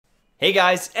Hey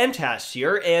guys, MTash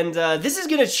here, and this is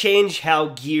going to change how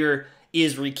gear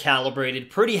is recalibrated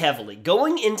pretty heavily.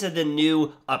 Going into the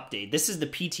new update, this is the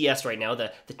PTS right now,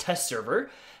 the test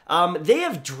server, they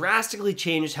have drastically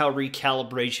changed how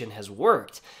recalibration has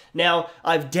worked. Now,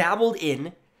 I've dabbled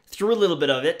in through a little bit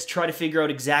of it to try to figure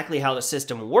out exactly how the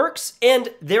system works, and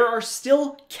there are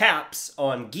still caps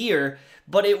on gear,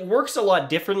 but it works a lot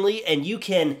differently, and you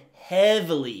can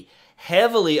heavily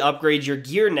upgrade your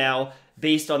gear now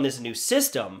based on this new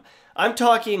system. I'm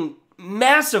talking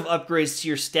massive upgrades to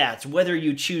your stats, whether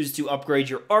you choose to upgrade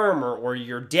your armor or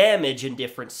your damage in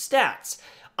different stats.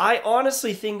 I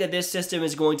honestly think that this system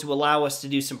is going to allow us to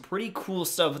do some pretty cool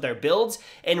stuff with our builds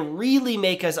and really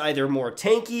make us either more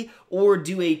tanky or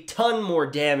do a ton more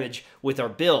damage with our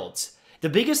builds. The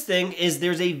biggest thing is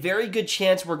there's a very good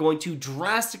chance we're going to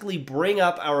drastically bring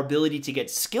up our ability to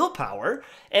get skill power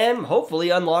and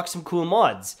hopefully unlock some cool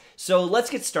mods. So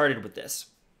let's get started with this.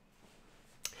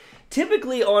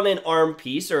 Typically on an arm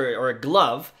piece or a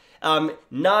glove,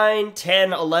 9,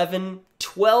 10, 11,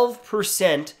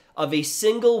 12% of a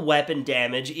single weapon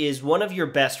damage is one of your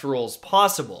best rolls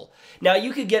possible. Now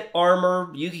you could get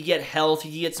armor, you could get health,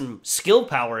 you could get some skill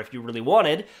power if you really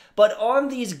wanted, but on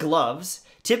these gloves,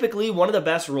 typically, one of the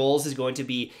best rolls is going to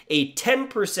be a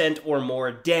 10% or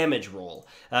more damage roll.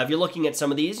 If you're looking at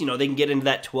some of these, they can get into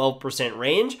that 12%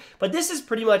 range, but this is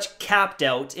pretty much capped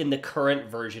out in the current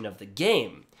version of the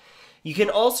game. You can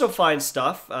also find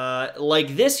stuff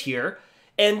like this here,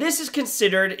 and this is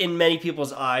considered, in many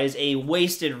people's eyes, a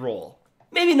wasted roll.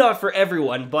 Maybe not for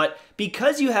everyone, but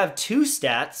because you have two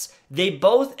stats, they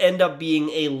both end up being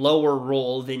a lower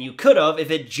roll than you could have if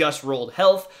it just rolled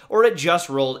health or it just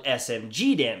rolled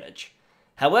SMG damage.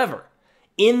 However,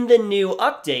 in the new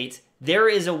update, there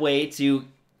is a way to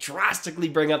drastically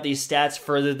bring up these stats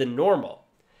further than normal.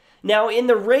 Now, in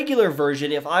the regular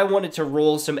version, if I wanted to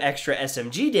roll some extra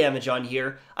SMG damage on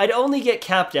here, I'd only get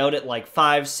capped out at like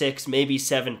 5, 6, maybe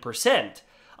 7%.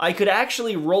 I could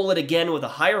actually roll it again with a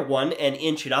higher one and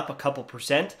inch it up a couple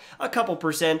percent,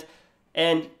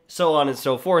 and so on and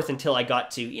so forth until I got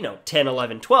to, 10,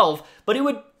 11, 12, but it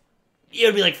would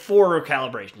be like 4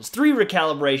 recalibrations, 3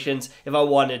 recalibrations if I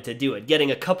wanted to do it,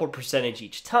 getting a couple percentage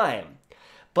each time.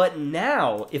 But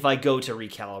now, if I go to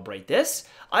recalibrate this,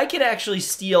 I can actually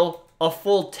steal a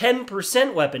full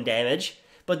 10% weapon damage,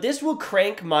 but this will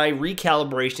crank my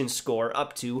recalibration score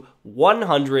up to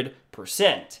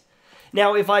 100%.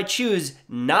 Now, if I choose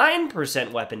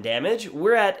 9% weapon damage,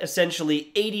 we're at essentially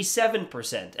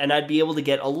 87%, and I'd be able to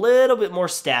get a little bit more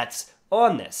stats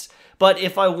on this. But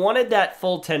if I wanted that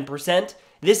full 10%,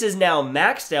 this is now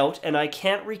maxed out, and I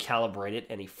can't recalibrate it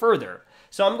any further.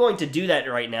 So I'm going to do that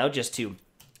right now just to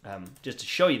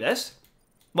show you this.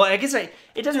 Well, I guess it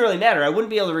doesn't really matter. I wouldn't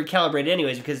be able to recalibrate it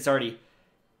anyways because it's already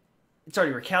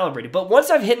recalibrated. But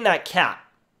once I've hit that cap,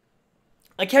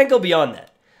 I can't go beyond that.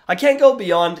 I can't go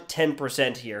beyond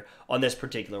 10% here on this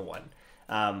particular one.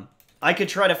 I could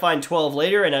try to find 12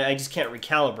 later, and I just can't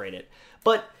recalibrate it.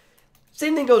 But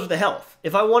same thing goes with the health.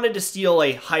 If I wanted to steal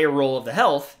a higher roll of the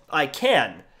health, I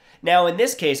can. Now, in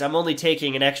this case, I'm only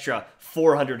taking an extra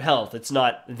 400 health. It's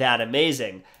not that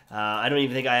amazing. I don't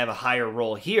even think I have a higher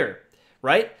roll here,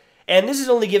 right? And this is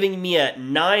only giving me a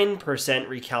 9%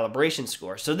 recalibration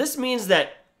score. So this means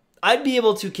that I'd be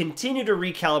able to continue to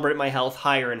recalibrate my health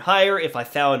higher and higher if I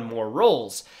found more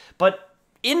rolls. But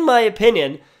in my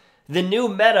opinion, the new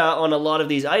meta on a lot of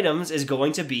these items is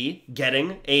going to be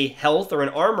getting a health or an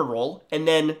armor roll and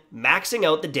then maxing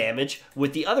out the damage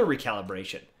with the other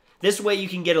recalibration. This way you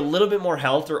can get a little bit more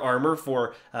health or armor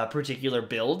for particular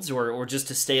builds or just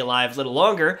to stay alive a little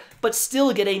longer, but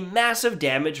still get a massive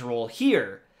damage roll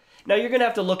here. Now, you're going to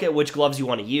have to look at which gloves you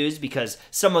want to use because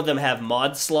some of them have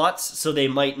mod slots, so they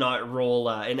might not roll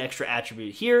an extra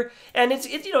attribute here. And it's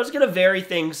going to vary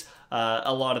things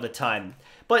a lot of the time.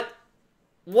 But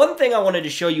one thing I wanted to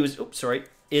show you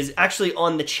is actually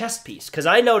on the chest piece, because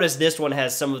I noticed this one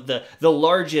has some of the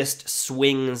largest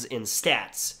swings in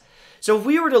stats. So if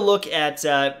we were to look at,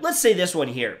 let's say this one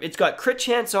here, it's got crit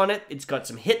chance on it, it's got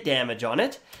some hit damage on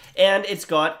it, and it's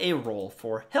got a roll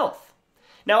for health.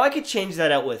 Now, I could change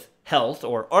that out with health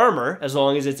or armor, as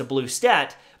long as it's a blue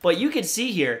stat, but you can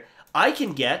see here, I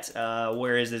can get,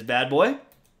 where is this bad boy?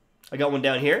 I got one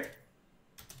down here.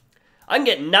 I can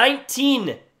get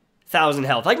 19,000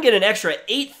 health. I can get an extra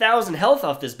 8,000 health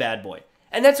off this bad boy,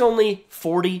 and that's only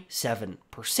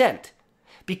 47%.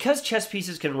 Because chess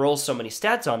pieces can roll so many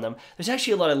stats on them, there's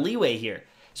actually a lot of leeway here.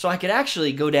 So I could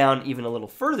actually go down even a little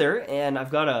further, and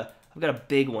I've got a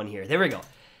big one here. There we go.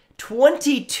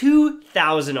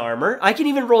 22,000 armor. I can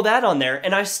even roll that on there,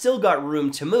 and I've still got room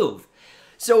to move.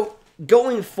 So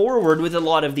going forward with a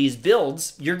lot of these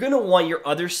builds, you're going to want your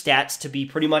other stats to be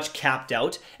pretty much capped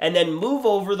out, and then move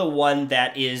over the one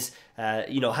that is,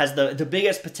 has the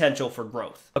biggest potential for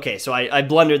growth. Okay, so I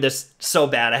blundered this so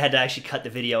bad, I had to actually cut the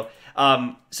video.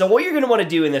 So what you're going to want to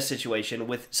do in this situation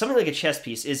with something like a chess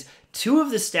piece is 2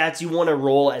 of the stats you want to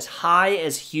roll as high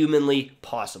as humanly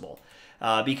possible.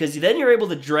 Because then you're able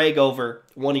to drag over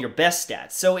one of your best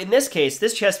stats. So in this case,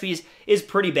 this chess piece is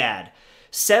pretty bad.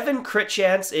 7 crit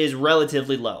chance is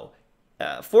relatively low.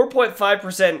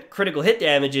 4.5% critical hit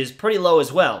damage is pretty low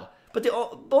as well. But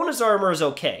the bonus armor is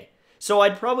okay. So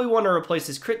I'd probably want to replace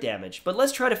this crit damage. But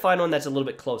let's try to find one that's a little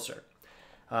bit closer.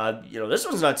 This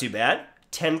one's not too bad.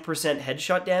 10%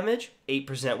 headshot damage,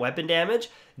 8% weapon damage.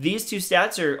 These 2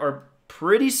 stats are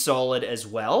pretty solid as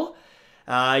well.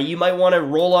 You might want to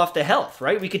roll off the health,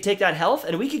 right? We could take that health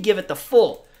and we could give it the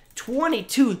full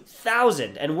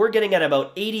 22,000, and we're getting at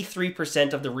about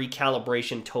 83% of the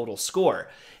recalibration total score.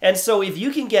 And so if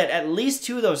you can get at least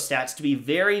 2 of those stats to be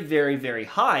very, very, very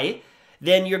high,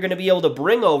 then you're going to be able to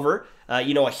bring over,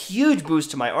 a huge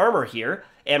boost to my armor here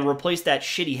and replace that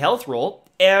shitty health roll,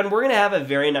 and we're going to have a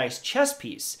very nice chess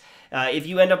piece. If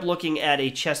you end up looking at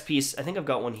a chess piece, I think I've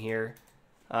got one here,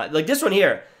 like this one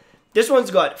here. This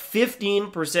one's got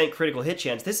 15% critical hit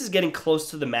chance. This is getting close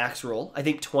to the max roll. I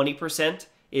think 20%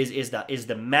 is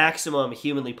the maximum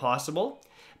humanly possible,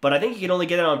 but I think you can only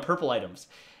get it on purple items.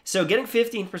 So getting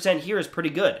 15% here is pretty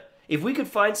good. If we could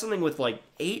find something with like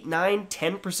 8, 9,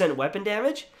 10% weapon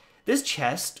damage, this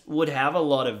chest would have a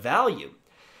lot of value.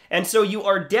 And so you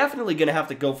are definitely going to have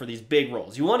to go for these big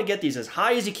rolls. You want to get these as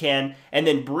high as you can and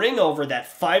then bring over that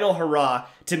final hurrah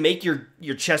to make your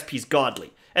chess piece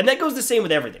godly. And that goes the same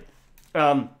with everything.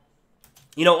 On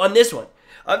this one,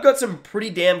 I've got some pretty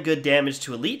damn good damage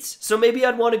to elites, so maybe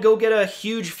I'd want to go get a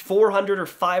huge 400 or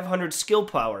 500 skill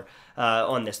power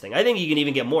on this thing. I think you can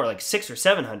even get more, like 600 or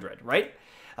 700, right?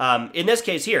 In this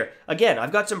case here, again,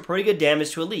 I've got some pretty good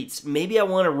damage to elites. Maybe I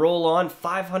want to roll on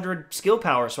 500 skill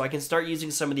power so I can start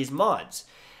using some of these mods.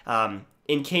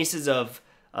 In cases of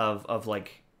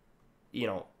like,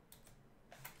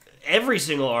 every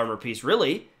single armor piece,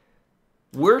 really,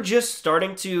 we're just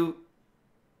starting to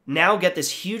now get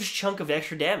this huge chunk of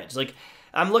extra damage. Like,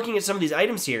 I'm looking at some of these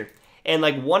items here, and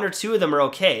like 1 or 2 of them are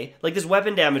okay. Like this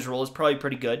weapon damage roll is probably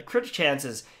pretty good. Crit chance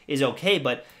is okay,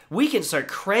 but we can start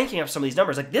cranking up some of these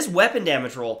numbers. Like this weapon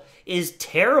damage roll is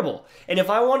terrible. And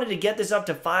if I wanted to get this up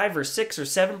to 5 or 6 or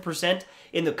 7%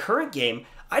 in the current game,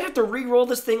 I'd have to re-roll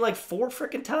this thing like 4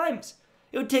 freaking times.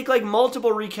 It would take like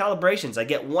multiple recalibrations. I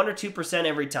get 1 or 2%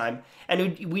 every time,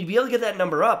 and we'd be able to get that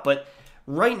number up. But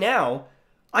right now,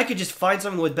 I could just find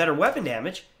something with better weapon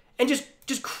damage and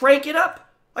just crank it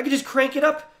up. I could just crank it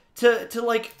up to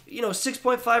like,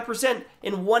 6.5%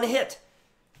 in one hit.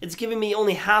 It's giving me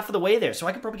only half of the way there, so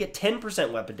I could probably get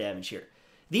 10% weapon damage here.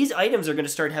 These items are going to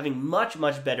start having much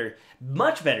better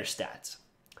stats.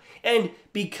 And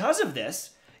because of this,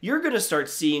 you're going to start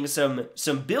seeing some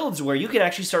builds where you can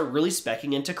actually start really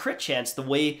speccing into crit chance the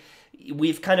way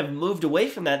we've kind of moved away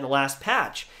from that in the last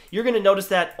patch. You're going to notice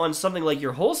that on something like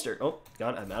your holster. Oh,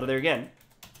 God, I'm out of there again.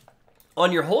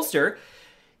 On your holster,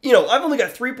 I've only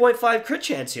got 3.5 crit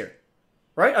chance here,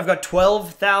 right? I've got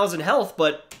 12,000 health,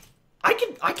 but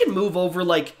I can move over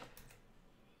like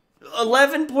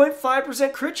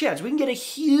 11.5% crit chance. We can get a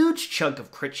huge chunk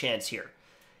of crit chance here.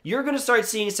 You're going to start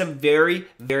seeing some very,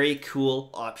 very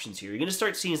cool options here. You're going to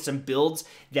start seeing some builds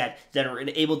that are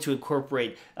able to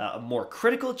incorporate a more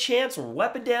critical chance or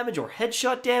weapon damage or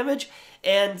headshot damage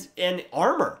and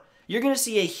armor. You're going to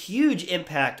see a huge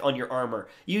impact on your armor.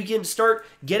 You can start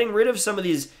getting rid of some of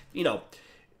these,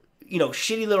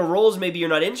 shitty little rolls maybe you're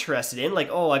not interested in. Like,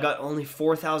 oh, I got only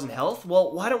 4,000 health.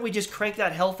 Well, why don't we just crank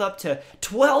that health up to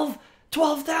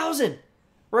 12,000,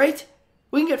 right?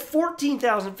 We can get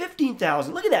 14,000,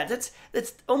 15,000. Look at that.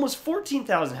 That's almost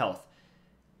 14,000 health.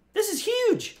 This is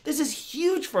huge. This is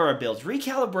huge for our builds.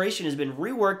 Recalibration has been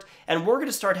reworked, and we're going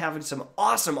to start having some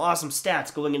awesome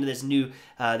stats going into this new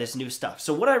stuff.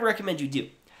 So what I recommend you do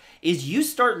is you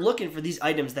start looking for these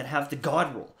items that have the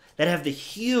God roll, that have the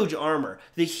huge armor,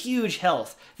 the huge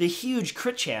health, the huge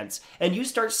crit chance, and you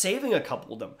start saving a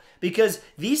couple of them, because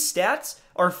these stats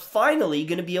are finally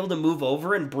going to be able to move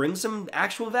over and bring some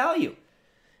actual value.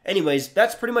 Anyways,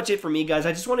 that's pretty much it for me, guys.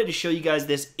 I just wanted to show you guys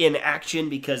this in action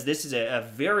because this is a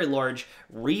very large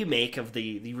remake of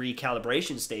the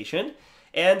recalibration station,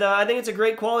 and I think it's a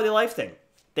great quality of life thing.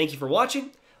 Thank you for watching.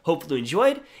 Hopefully you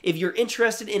enjoyed. If you're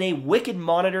interested in a wicked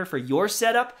monitor for your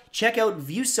setup, check out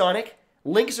ViewSonic.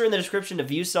 Links are in the description to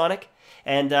ViewSonic.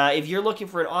 And if you're looking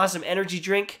for an awesome energy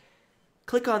drink,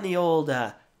 click on the old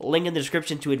Link in the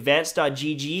description to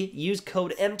advanced.gg. Use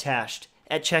code MTASHED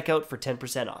at checkout for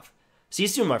 10% off. See you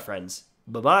soon, my friends.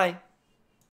 Bye-bye.